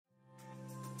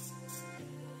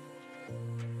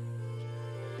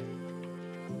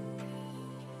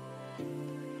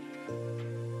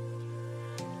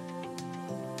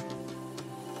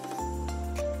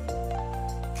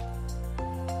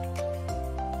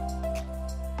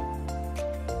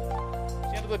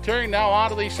the turn now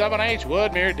onto the 7/8.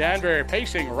 Woodmere Denver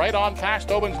pacing right on past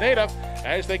Tobin's Native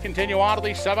as they continue onto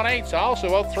the 7/8.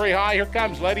 Also out 3 high, here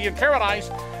comes Lady in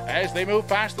Paradise as they move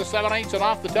past the 7/8 and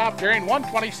off the top turn.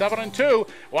 1:27.2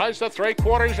 was the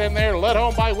 3/4, and they're led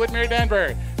home by Woodmere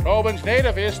Denver. Tobin's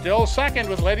Native is still second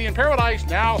with Lady in Paradise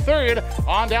now third.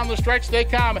 On down the stretch they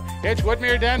come. It's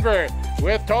Woodmere Denver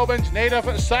with Tobin's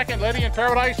Native second. Lady in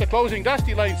Paradise the closing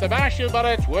Dusty Lane Sebastian, but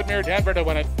it's Woodmere Denver to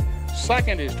win it.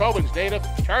 Second is Tobin's Native,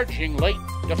 charging late.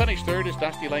 To finish third is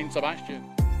Dusty Lane Sebastian.